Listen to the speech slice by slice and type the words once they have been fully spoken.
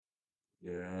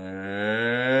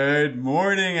Good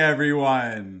morning,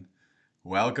 everyone.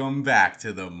 Welcome back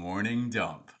to the Morning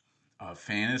Dump, a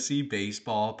fantasy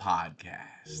baseball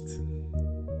podcast.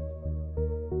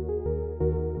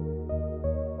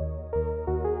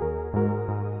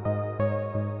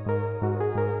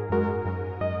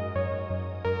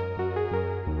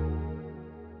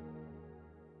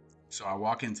 So I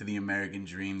walk into the American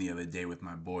Dream the other day with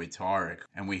my boy Tarek,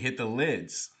 and we hit the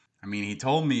lids. I mean, he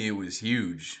told me it was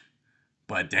huge,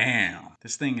 but damn,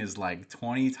 this thing is like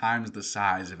 20 times the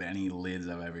size of any lids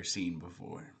I've ever seen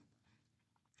before.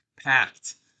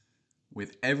 Packed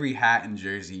with every hat and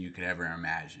jersey you could ever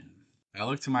imagine. I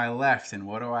look to my left, and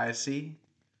what do I see?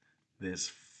 This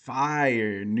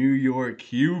fire New York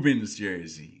Cubans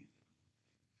jersey.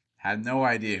 Had no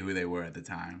idea who they were at the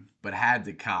time, but had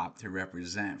to cop to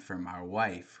represent for my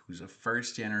wife, who's a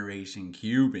first generation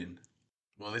Cuban.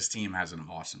 Well, this team has an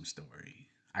awesome story.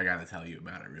 I gotta tell you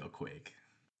about it real quick.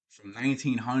 From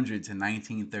 1900 to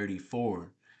 1934,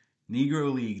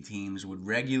 Negro League teams would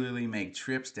regularly make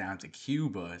trips down to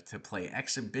Cuba to play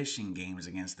exhibition games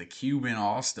against the Cuban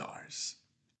Allstars.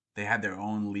 They had their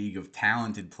own league of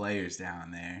talented players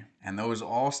down there, and those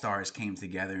All-Stars came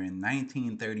together in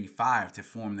 1935 to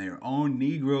form their own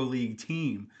Negro League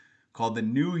team called the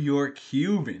New York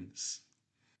Cubans.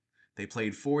 They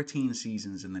played 14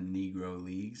 seasons in the Negro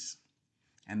Leagues,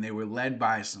 and they were led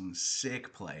by some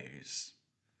sick players,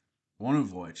 one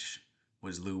of which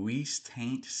was Luis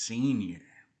Taint Sr.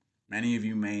 Many of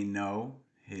you may know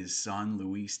his son,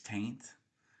 Luis Taint,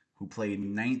 who played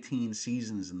 19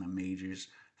 seasons in the majors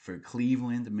for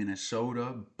Cleveland,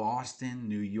 Minnesota, Boston,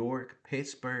 New York,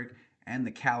 Pittsburgh, and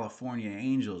the California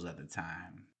Angels at the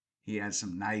time. He had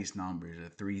some nice numbers, a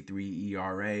 3.3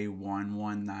 ERA,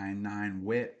 1.199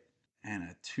 whip, and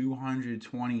a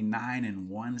 229 and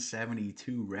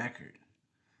 172 record.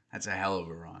 That's a hell of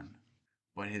a run.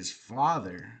 But his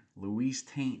father, Luis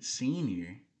Taint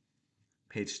Sr.,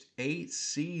 pitched 8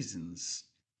 seasons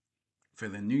for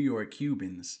the New York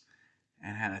Cubans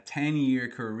and had a 10-year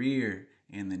career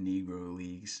in the Negro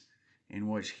Leagues in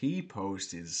which he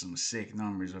posted some sick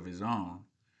numbers of his own,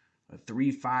 a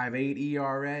 3.58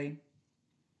 ERA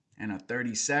and a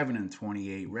 37 and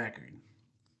 28 record.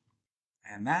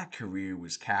 And that career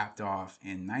was capped off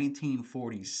in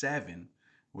 1947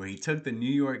 where he took the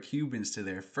New York Cubans to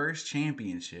their first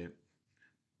championship,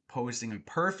 posting a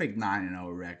perfect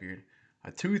 9-0 record,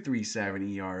 a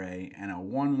 2.37 ERA and a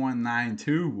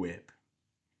 1.192 whip.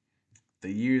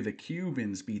 The year the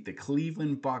Cubans beat the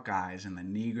Cleveland Buckeyes in the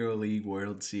Negro League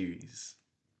World Series.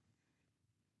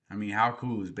 I mean, how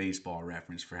cool is Baseball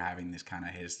Reference for having this kind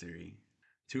of history?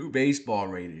 Two baseball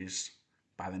raters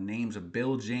by the names of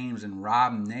Bill James and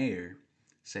Rob Nair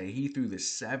say he threw the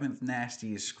seventh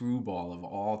nastiest screwball of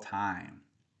all time.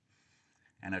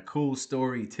 And a cool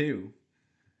story, too.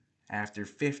 After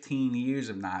 15 years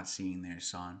of not seeing their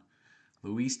son,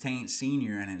 Luis Taint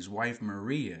Sr. and his wife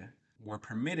Maria were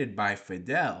permitted by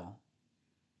Fidel,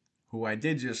 who I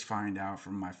did just find out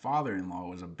from my father-in-law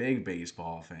was a big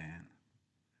baseball fan,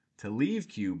 to leave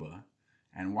Cuba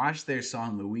and watch their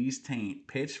son Luis Taint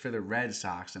pitch for the Red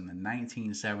Sox in the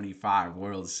 1975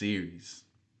 World Series.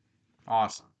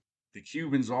 Awesome. The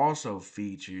Cubans also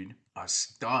featured a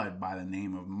stud by the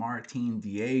name of Martin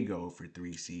Diego for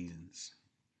 3 seasons.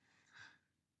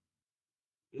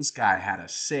 This guy had a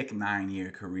sick 9-year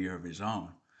career of his own.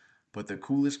 But the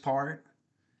coolest part,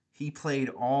 he played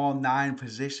all 9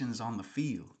 positions on the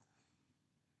field.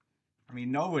 I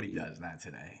mean, nobody does that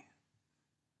today.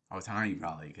 Otani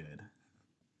probably could.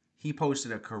 He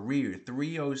posted a career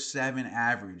 307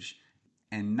 average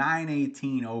and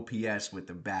 918 OPS with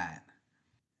the bat,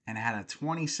 and had a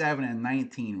 27 and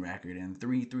 19 record and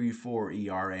 3.34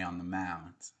 ERA on the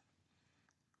mound,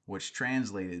 which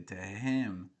translated to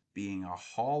him being a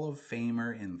Hall of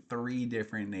Famer in 3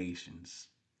 different nations: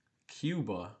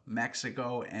 Cuba,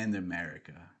 Mexico, and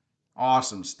America.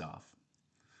 Awesome stuff.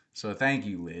 So thank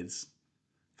you, Lids,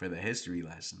 for the history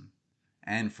lesson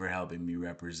and for helping me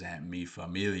represent mi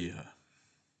familia.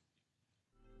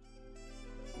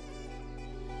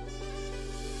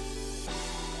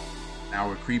 Now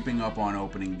we're creeping up on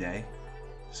opening day,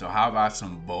 so how about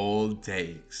some bold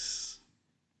takes?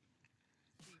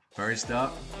 First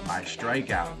up, my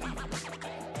strikeout leader,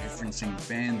 referencing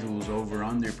FanDuel's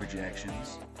over-under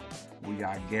projections. We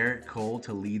got Garrett Cole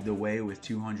to lead the way with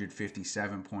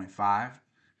 257.5,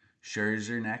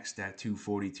 Scherzer next at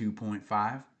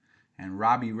 242.5, and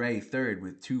Robbie Ray third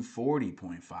with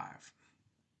 240.5.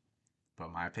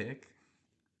 But my pick?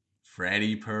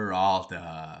 Freddie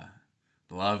Peralta.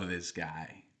 Love this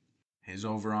guy. His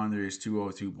over-under is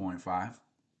 202.5.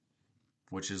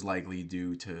 which is likely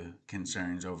due to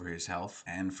concerns over his health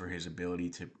and for his ability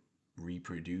to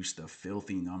reproduce the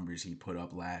filthy numbers he put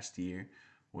up last year,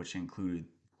 which included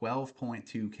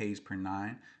 12.2 Ks per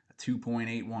nine, a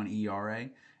 2.81 ERA,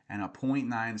 and a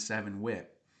 .97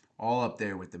 whip, all up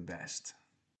there with the best.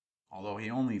 Although he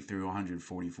only threw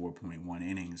 144.1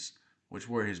 innings, which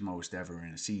were his most ever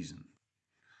in a season.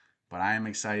 But I am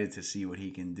excited to see what he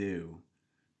can do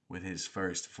with his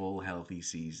first full healthy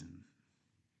season.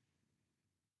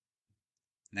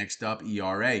 Next up,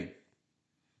 ERA.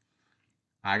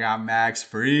 I got Max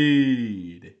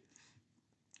Fried.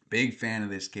 Big fan of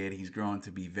this kid. He's grown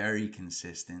to be very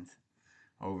consistent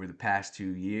over the past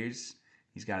 2 years.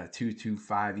 He's got a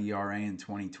 2.25 ERA in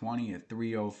 2020, a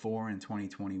 3.04 in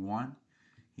 2021.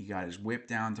 He got his whip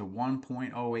down to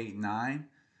 1.089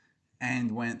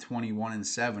 and went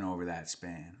 21-7 over that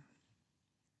span.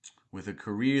 With a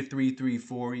career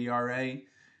 3.34 ERA,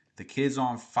 the kid's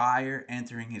on fire,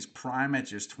 entering his prime at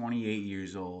just 28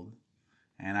 years old.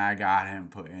 And I got him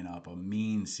putting up a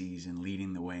mean season,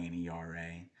 leading the way in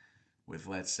ERA with,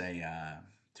 let's say, a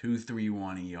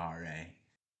 2.31 ERA.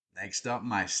 Next up,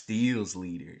 my steals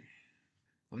leader.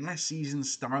 Last season,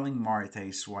 Starling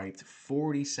Marte swiped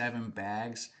 47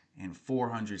 bags in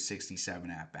 467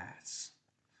 at-bats.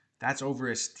 That's over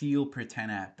a steal per 10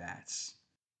 at-bats.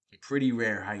 A pretty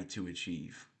rare height to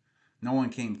achieve. No one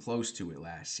came close to it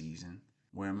last season,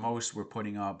 where most were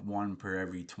putting up one per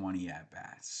every 20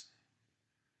 at-bats.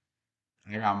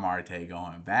 I got Marte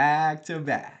going back to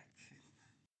back.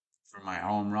 For my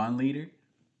home run leader,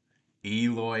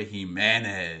 Eloy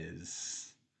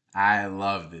Jimenez. I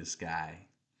love this guy.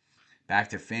 Back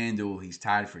to FanDuel, he's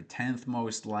tied for 10th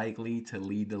most likely to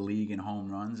lead the league in home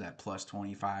runs at plus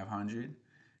 2,500.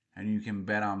 And you can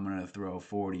bet I'm going to throw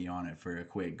 40 on it for a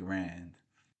quick grand.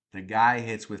 The guy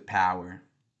hits with power.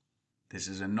 This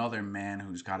is another man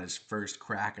who's got his first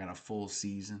crack at a full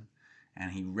season,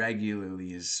 and he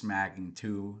regularly is smacking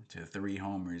 2 to 3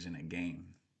 homers in a game.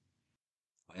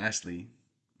 Lastly,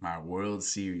 my World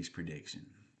Series prediction.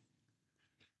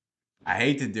 I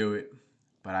hate to do it,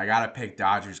 but I gotta pick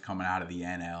Dodgers coming out of the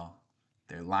NL.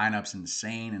 Their lineup's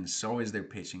insane, and so is their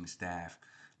pitching staff,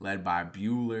 led by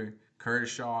Buehler,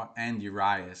 Kershaw, and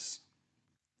Urias.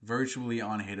 Virtually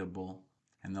unhittable,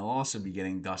 and they'll also be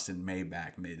getting Dustin May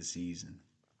back mid-season.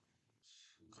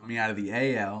 Coming out of the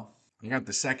AL, I got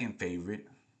the second favorite,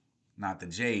 not the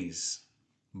Jays,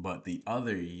 but the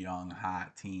other young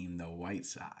hot team, the White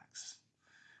Sox.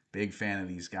 Big fan of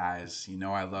these guys. You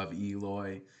know I love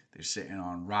Eloy. They're sitting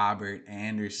on Robert,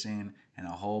 Anderson, and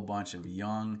a whole bunch of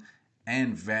young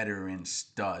and veteran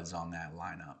studs on that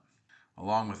lineup.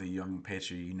 Along with a young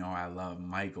pitcher, you know I love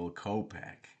Michael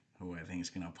Kopech, who I think is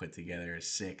going to put together a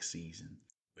sick season.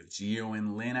 With Gio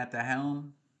and Lynn at the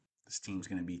helm, this team's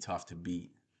going to be tough to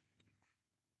beat.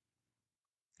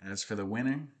 As for the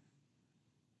winner,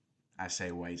 I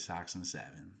say White Sox in 7.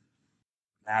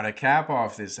 Now to cap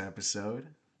off this episode,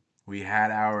 we had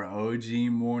our OG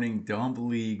Morning Dump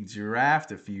League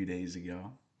draft a few days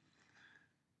ago.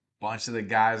 Bunch of the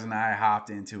guys and I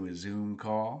hopped into a Zoom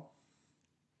call.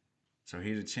 So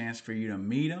here's a chance for you to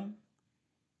meet them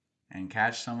and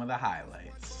catch some of the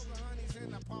highlights.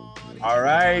 All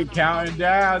right, counting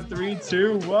down. 3,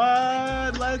 2,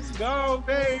 1. Let's go,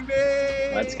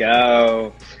 baby. Let's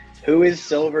go. Who is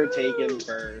Silver taking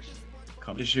first?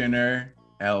 Commissioner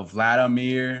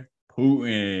Vladimir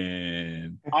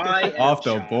Putin. Off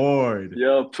the board.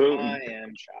 Yo, Putin. I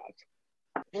am shocked.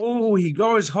 Oh, he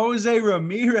goes Jose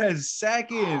Ramirez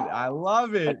second. I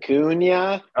love it.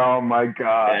 Acuna. Oh my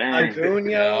God.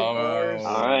 Acuna, of course.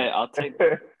 All right, I'll take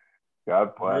it.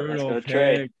 God bless. Brutal Let's go, pick,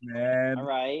 Trey. man.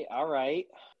 All right.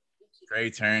 Trey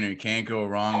Turner, can't go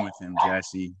wrong with him,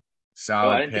 Jesse. Oh,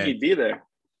 Solid I didn't think pick. he'd be there.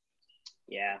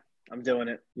 Yeah, I'm doing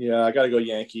it. Yeah, I got to go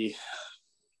Yankee.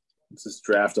 Let's just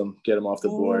draft him, get him off the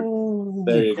board. Ooh,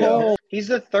 There you go. He's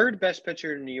the third best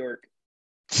pitcher in New York.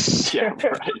 Yeah,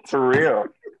 right. For real.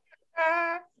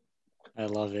 I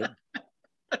love it.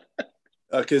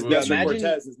 Because Ooh, Nestor imagine-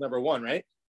 Cortez is number 1, right?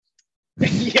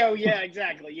 Yeah,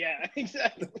 exactly. Yeah,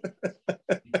 exactly.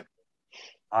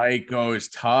 Ike goes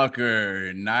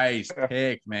Tucker. Nice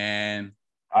pick, man.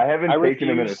 I haven't I taken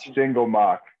him in a refuse. single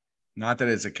mock. Not that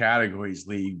it's a categories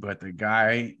league, but the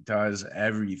guy does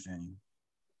everything.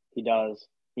 He does.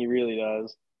 He really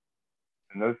does.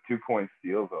 And those 2-point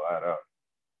steals will add up.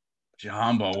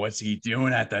 Jumbo, what's he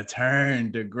doing at the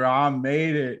turn? DeGrom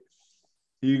made it.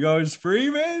 He goes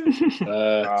Freeman.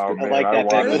 Oh, man, like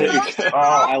that pick. Oh,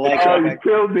 I like that you pick.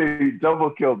 killed me.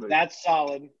 Double killed me. That's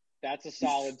solid. That's a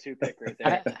solid 2 pick right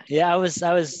there. I was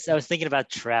thinking about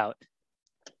Trout.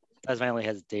 That was my only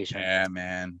hesitation. Yeah,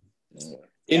 man.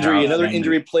 Another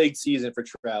injury-plagued season for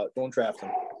Trout. Don't draft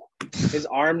him. His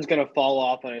arm's gonna fall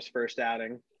off on his first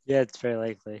outing. Yeah, it's very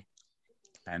likely.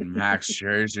 And Max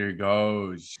Scherzer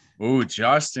goes. Ooh,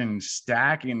 Justin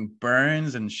stacking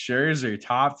Burns and Scherzer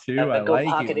top two. I Go like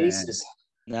pocket it, man. aces.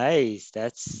 Nice.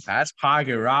 That's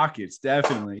pocket rockets,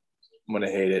 definitely. I'm gonna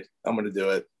hate it. I'm gonna do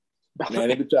it.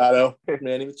 Manny Machado.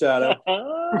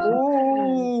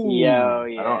 Ooh. Yo,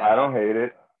 yeah. I don't hate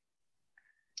it.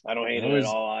 I don't hate it at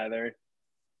all either.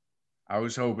 I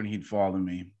was hoping he'd fall to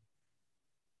me.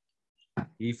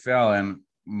 He fell in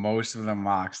most of the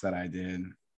mocks that I did.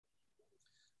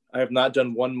 I have not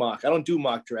done one mock. I don't do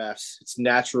mock drafts. It's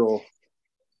natural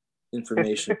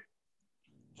information.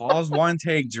 Paul's one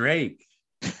take Drake.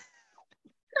 I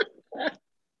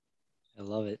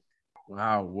love it.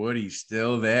 Wow, Woody's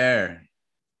still there.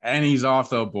 And he's off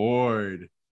the board.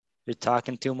 You're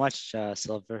talking too much,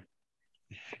 Silver.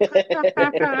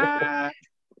 That's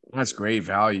great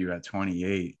value at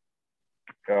 28.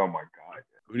 Oh my God.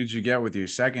 Who did you get with your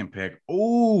second pick?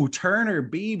 Oh, Turner,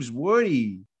 Beebs,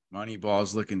 Woody.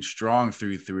 Moneyball's looking strong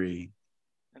through 3.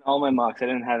 In all my mocks, I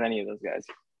didn't have any of those guys.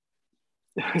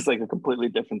 It was like a completely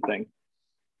different thing.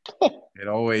 It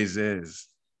always is.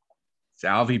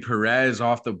 Salvi Perez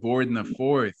off the board in the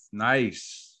 4th.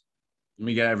 Nice. Let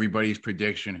me get everybody's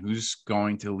prediction. Who's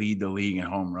going to lead the league in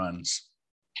home runs?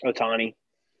 Ohtani.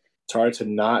 It's hard to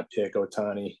not pick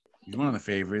Ohtani. He's one of the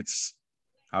favorites.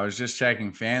 I was just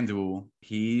checking FanDuel.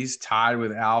 He's tied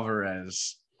with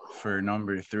Alvarez for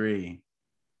number 3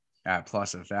 at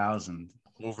plus 1,000.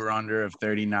 Over under of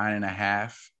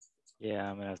 39.5. Yeah,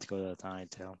 I'm gonna have to go to Ohtani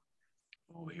too.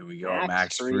 Oh, here we go.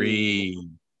 Max Fried.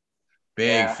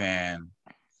 Big fan.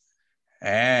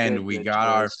 And we got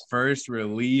our first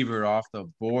reliever off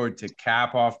the board to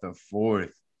cap off the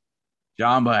 4th.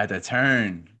 Jamba at the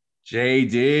turn.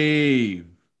 JD.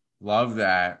 Love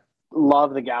that.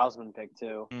 Love the Gausman pick,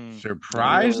 too.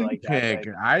 Surprising really like that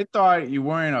pick. I thought you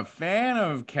weren't a fan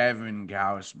of Kevin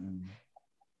Gausman.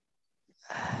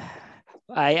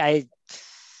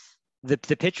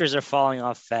 The pitchers are falling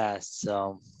off fast,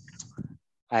 so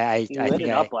I He think lit it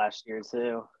up last year,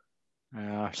 too.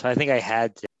 So I think I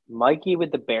had to. Mikey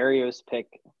with the Barrios pick.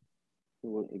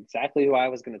 Exactly who I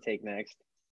was going to take next.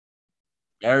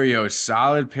 Barrios,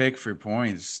 solid pick for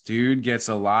points. Dude gets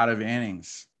a lot of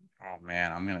innings. Oh,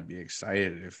 man, I'm going to be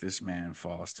excited if this man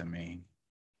falls to me.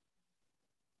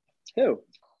 Who?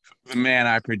 The man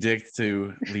I predict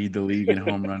to lead the league in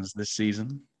home runs this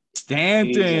season.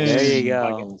 Stanton. There you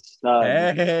go.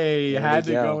 Hey, had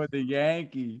to go with the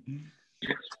Yankee.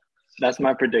 That's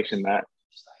my prediction, Matt.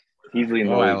 Easily in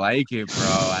the Oh, I league. like it, bro.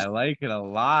 I like it a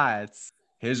lot.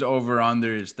 His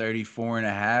over-under is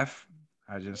 34.5.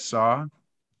 I just saw.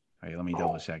 Wait, let me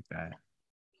double-check that.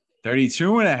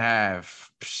 32.5.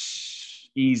 Psh,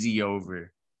 easy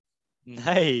over.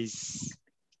 Nice.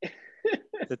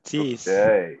 The teeth.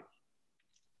 Okay.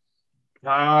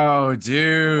 Oh,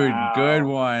 dude. Wow. Good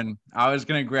one. I was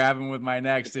going to grab him with my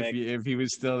next if he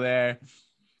was still there.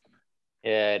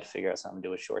 Yeah, I had to figure out something to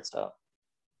do with shortstop.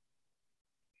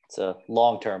 It's a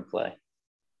long-term play.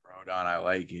 Rodon, I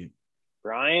like it.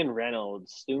 Brian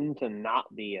Reynolds, soon to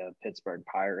not be a Pittsburgh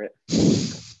Pirate.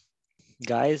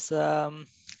 Guys,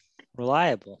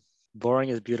 reliable. Boring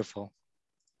is beautiful.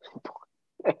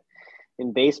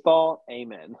 In baseball,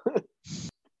 amen.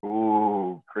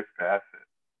 Ooh, Chris Bassett.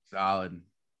 Solid.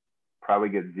 Probably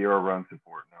get 0 run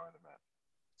support now in the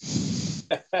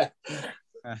Mets.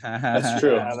 That's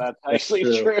true. Yeah, that's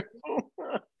actually true.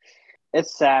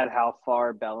 It's sad how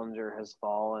far Bellinger has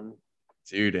fallen.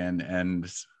 Dude, and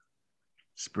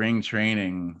spring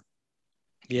training.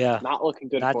 Yeah. Not looking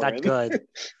good Not for that him. good.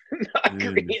 Not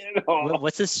great at all.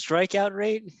 What's his strikeout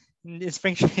rate in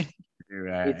spring training? Dude,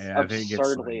 It's I think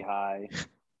absurdly it's high.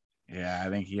 I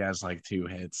think he has like 2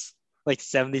 hits. Like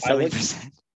 70%.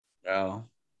 Well,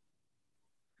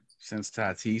 since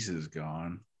Tatis is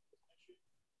gone.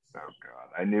 Oh God,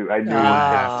 I knew. I knew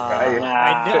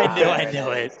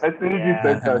it. As soon as you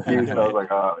said Tatis, I was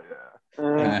like, oh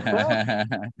yeah.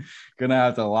 Gonna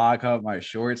have to lock up my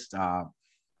shortstop.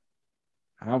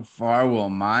 How far will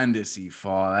Mondesi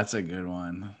fall? That's a good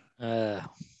one. I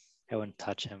wouldn't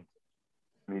touch him.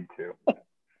 Me too.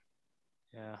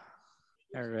 Yeah.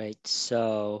 All right.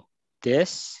 So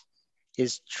this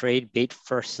is trade bait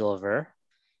for Silver,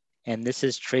 and this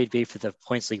is trade bait for the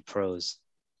Points League pros.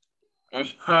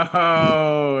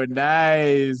 Oh,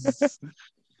 nice.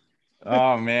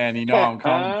 Oh, man. You know I'm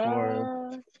coming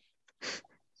for him.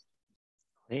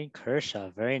 Clayton Kershaw.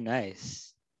 Very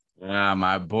nice. Yeah,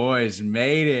 my boys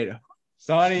made it.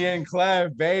 Sonny and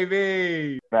Clef,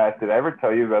 baby. Matt, did I ever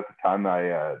tell you about the time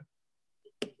I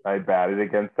batted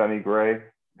against Sonny Gray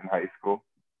in high school.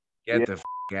 Get the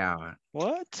out.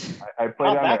 What? I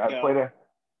played How'd on. that I go? played a.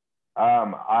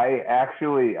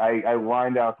 I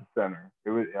lined out the center.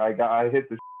 I hit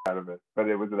the out of it, but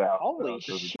it was an out. Holy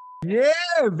So it was shit.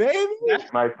 Yeah, baby.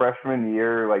 my freshman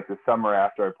year, like the summer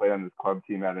after I played on this club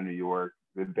team out of New York,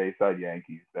 the Bayside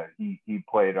Yankees, that he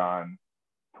played on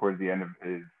towards the end of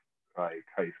his like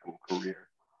high school career.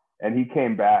 And he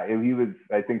came back, and he was,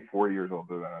 I think, 4 years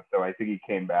older than us. So I think he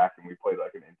came back, and we played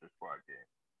like an inter-squad game.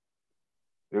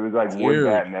 It was like wood Dude.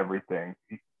 bat and everything.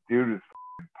 Dude was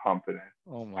pumping it.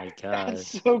 Oh my god.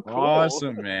 That's so cool.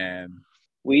 Awesome, man.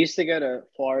 We used to go to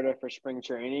Florida for spring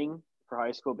training for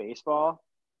high school baseball.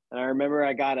 And I remember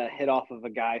I got a hit off of a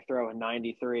guy throwing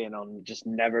 93, and I'll just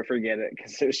never forget it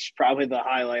because it was probably the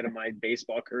highlight of my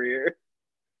baseball career.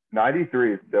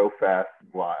 93 is so fast.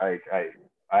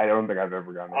 I don't think I've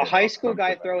ever gotten A high school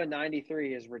guy something throwing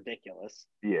 93 is ridiculous.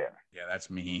 Yeah. Yeah, that's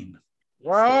mean.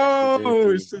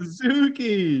 Whoa,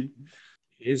 Suzuki.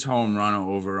 His home run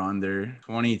over under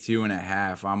 22 and a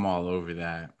half. I'm all over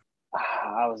that.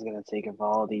 I was going to take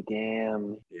Evaldi,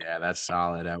 damn. Yeah, that's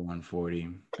solid at 140.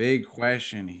 Big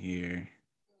question here.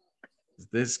 Is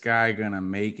this guy going to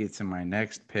make it to my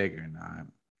next pick or not?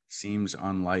 Seems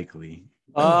unlikely.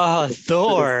 Oh,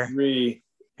 Thor. 3.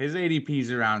 His ADP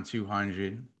is around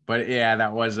 200. But yeah,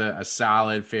 that was a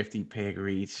solid 50 pick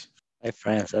reach. Hey,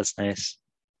 France, that's nice.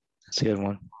 That's a good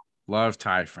one. Love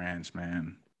Ty France,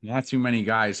 man. Not too many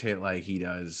guys hit like he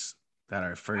does that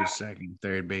are first, second,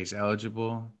 third base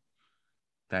eligible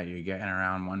that you're getting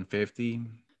around 150.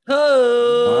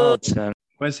 Oh,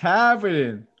 What's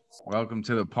happening? Welcome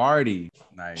to the party.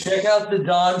 Nice. Check out the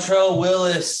Dontrell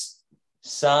Willis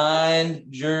signed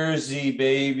jersey,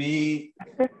 baby.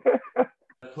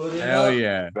 Put it Hell up.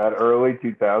 yeah. That early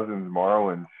 2000s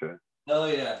Marlins shit. Hell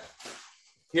yeah.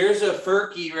 Here's a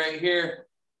Furky right here.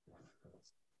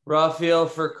 Rafael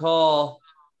Furcal.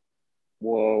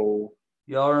 Whoa.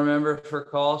 Y'all remember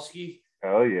Furkalski?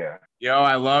 Hell yeah. Yo,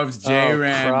 I loved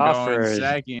J-Ram going Crawford.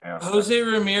 second. Yeah. Jose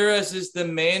Ramirez is the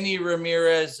Manny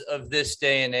Ramirez of this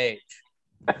day and age.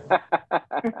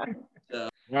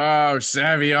 Wow,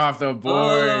 Savvy off the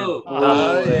board.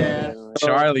 Oh, yeah.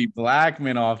 Charlie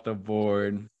Blackmon off the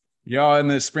board. Yo, in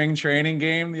the spring training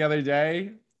game the other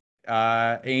day,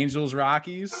 Angels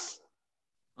Rockies.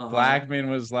 Blackmon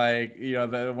was like,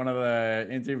 one of the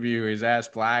interviewers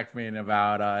asked Blackmon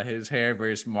about his hair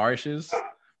versus Marsh's.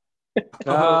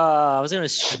 I was going to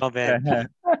Showman.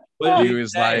 He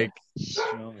was like,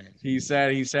 he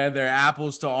said they're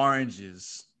apples to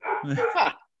oranges.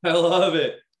 I love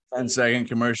it. 10-second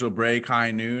commercial break,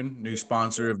 high noon, new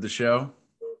sponsor of the show.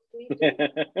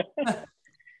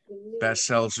 Best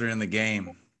seltzer in the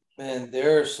game. Man,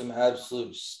 there are some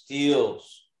absolute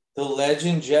steals. The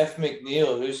legend Jeff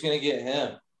McNeil. Who's going to get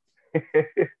him?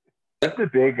 That's a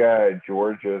big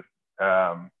Georgia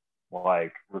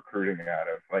recruiting out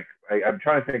of. Like I'm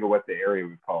trying to think of what the area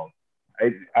was called.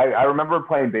 I remember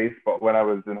playing baseball when I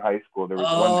was in high school. There was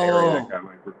one area that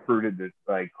got recruited this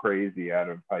like crazy out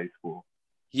of high school.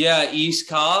 Yeah, East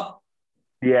Cobb.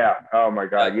 Yeah. Oh my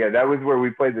God. Yeah, that was where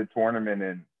we played the tournament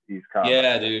in East Cobb.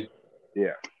 Yeah, dude.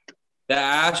 Yeah. The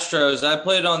Astros. I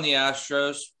played on the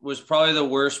Astros. Was probably the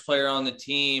worst player on the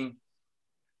team.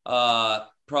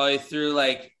 Probably threw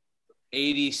like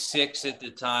 86 at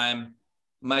the time.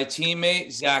 My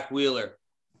teammate Zach Wheeler.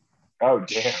 Oh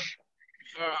damn.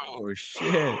 Oh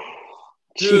shit.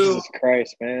 Jesus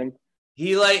Christ, man.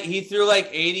 He threw like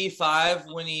 85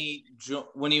 when he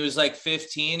was like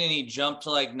 15, and he jumped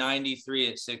to like 93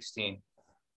 at 16.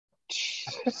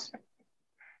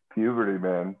 Puberty,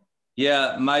 man.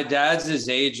 Yeah, my dad's his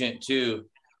agent too,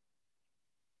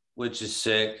 which is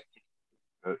sick.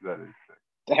 That is sick.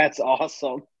 That's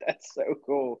awesome. That's so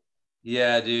cool.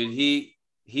 Yeah, dude.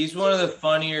 He's one of the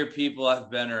funnier people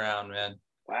I've been around, man.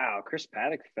 Wow, Chris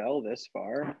Paddock fell this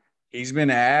far. He's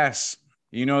been ass.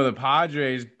 The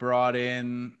Padres brought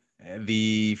in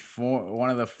one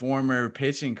of the former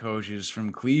pitching coaches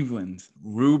from Cleveland,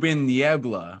 Ruben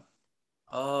Niebla.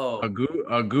 Oh,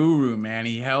 A guru, man.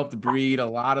 He helped breed a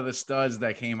lot of the studs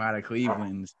that came out of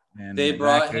Cleveland. And they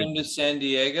brought him to San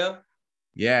Diego?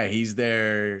 Yeah, he's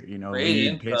their, Great lead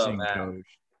info, pitching man.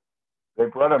 coach. They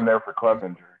brought him there for club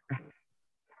injury.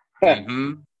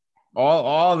 Mm-hmm.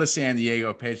 All the San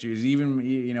Diego pitchers, even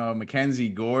Mackenzie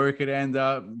Gore could end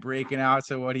up breaking out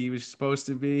to what he was supposed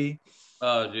to be.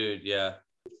 Oh, dude, yeah.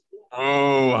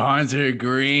 Oh, Hunter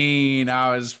Green.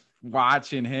 I was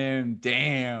watching him.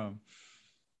 Damn.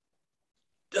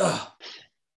 Ugh.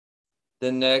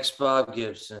 The next Bob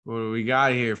Gibson. What do we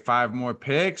got here? 5 more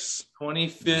picks.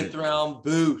 25th round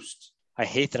boost. I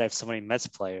hate that I have so many Mets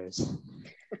players.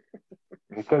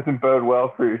 It doesn't bode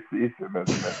well for your season,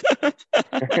 doesn't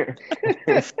it?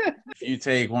 If you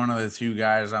take one of the two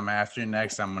guys I'm after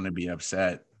next, I'm going to be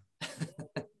upset.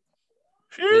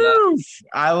 Phew!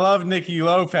 I love Nicky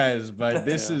Lopez, but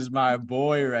this Yeah. is my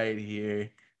boy right here.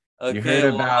 Okay, You heard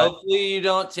well, about hopefully you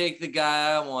don't take the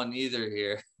guy I want either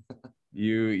here.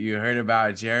 you heard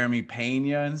about Jeremy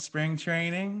Pena in spring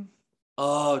training?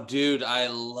 Oh, dude,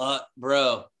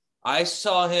 bro. I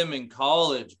saw him in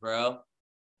college, bro.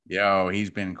 Yo, he's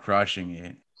been crushing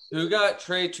it. Who got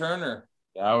Trey Turner?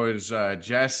 That was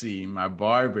Jesse, my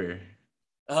barber.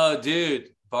 Oh, dude,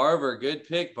 Barber, good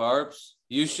pick, Barbs.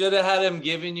 You should have had him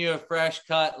giving you a fresh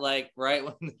cut, like right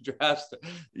when the draft started.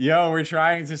 Yo, we're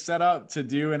trying to set up to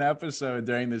do an episode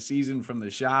during the season from the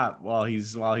shop while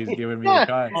he's giving me a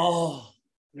cut. Oh,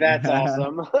 That's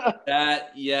awesome.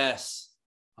 yes.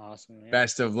 Awesome. Man.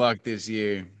 Best of luck this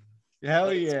year. Hell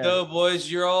Let's yeah. go, boys.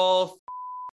 You're all.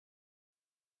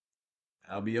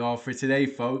 That'll be all for today,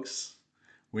 folks.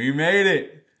 We made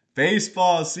it.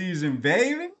 Baseball season,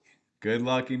 baby. Good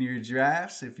luck in your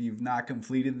drafts if you've not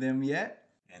completed them yet,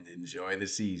 and enjoy the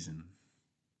season.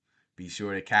 Be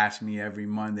sure to catch me every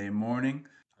Monday morning.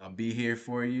 I'll be here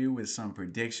for you with some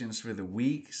predictions for the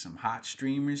week, some hot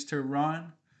streamers to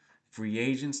run, free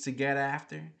agents to get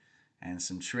after, and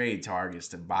some trade targets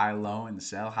to buy low and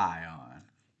sell high on.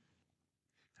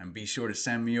 And be sure to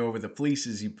send me over the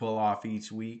fleeces you pull off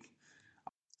each week.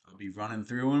 I'll be running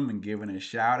through them and giving a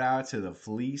shout out to the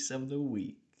fleece of the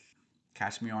week.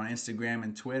 Catch me on Instagram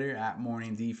and Twitter at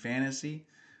MorningDFantasy.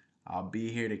 I'll be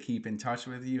here to keep in touch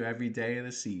with you every day of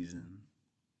the season.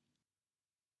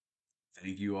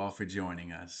 Thank you all for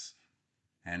joining us.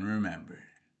 And remember,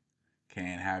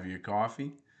 can't have your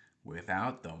coffee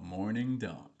without the morning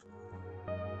dunk.